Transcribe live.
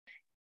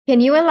Can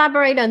you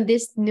elaborate on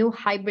this new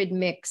hybrid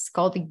mix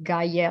called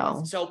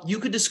Gahyel? So you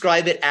could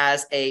describe it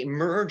as a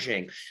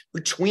merging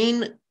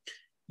between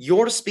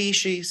your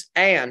species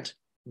and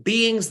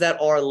beings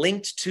that are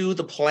linked to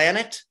the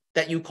planet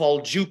that you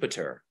call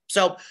Jupiter.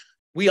 So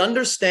we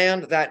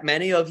understand that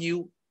many of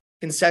you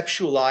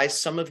conceptualize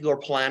some of your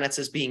planets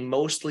as being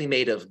mostly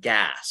made of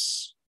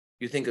gas.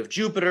 You think of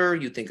Jupiter,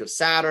 you think of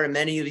Saturn,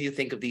 many of you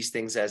think of these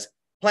things as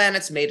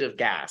planets made of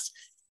gas.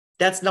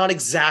 That's not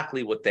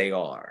exactly what they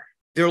are.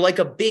 They're like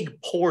a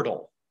big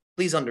portal.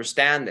 Please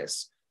understand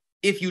this.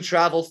 If you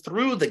travel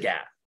through the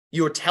gap,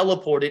 you're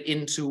teleported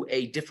into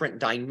a different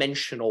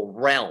dimensional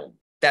realm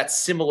that's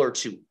similar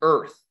to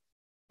Earth.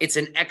 It's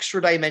an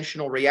extra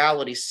dimensional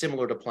reality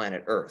similar to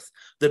planet Earth.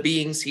 The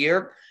beings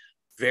here,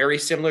 very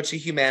similar to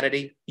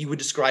humanity. You would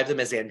describe them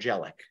as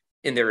angelic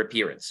in their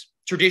appearance.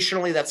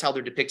 Traditionally, that's how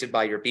they're depicted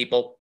by your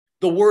people.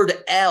 The word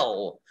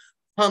El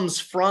comes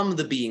from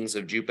the beings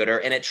of Jupiter,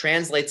 and it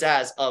translates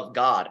as of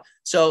God.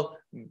 So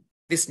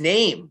this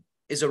name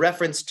is a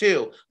reference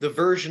to the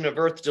version of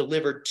Earth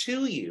delivered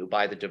to you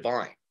by the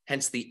divine,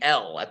 hence the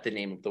El at the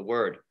name of the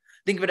word.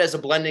 Think of it as a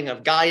blending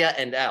of Gaia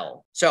and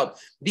El. So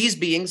these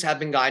beings have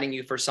been guiding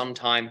you for some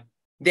time.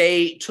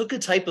 They took a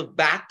type of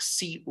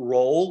backseat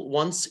role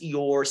once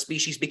your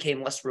species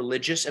became less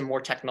religious and more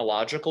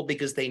technological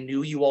because they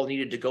knew you all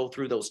needed to go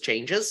through those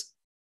changes.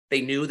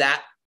 They knew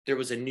that there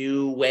was a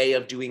new way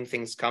of doing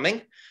things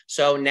coming.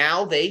 So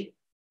now they,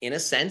 in a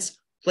sense,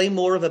 play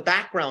more of a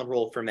background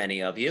role for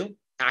many of you,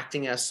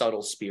 acting as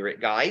subtle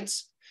spirit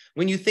guides.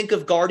 When you think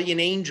of guardian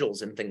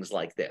angels and things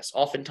like this,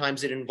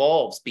 oftentimes it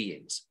involves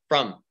beings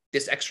from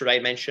this extra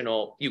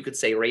dimensional, you could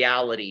say,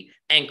 reality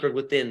anchored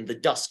within the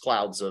dust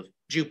clouds of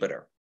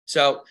Jupiter.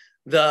 So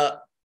the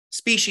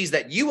species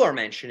that you are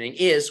mentioning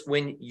is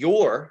when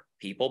your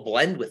people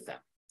blend with them.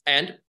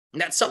 And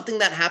that's something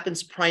that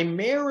happens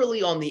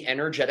primarily on the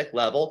energetic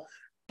level,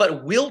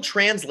 but will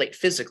translate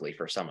physically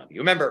for some of you.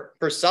 Remember,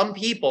 for some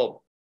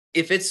people,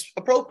 if it's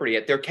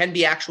appropriate, there can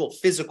be actual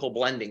physical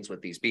blendings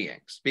with these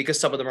beings because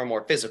some of them are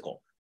more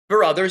physical.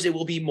 For others, it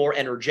will be more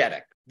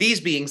energetic. These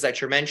beings that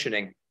you're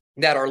mentioning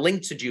that are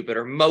linked to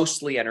Jupiter,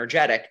 mostly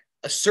energetic,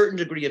 a certain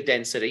degree of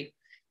density.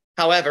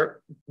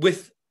 However,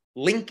 with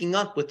linking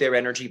up with their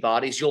energy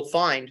bodies, you'll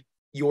find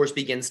yours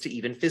begins to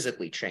even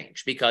physically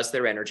change because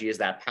their energy is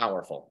that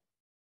powerful.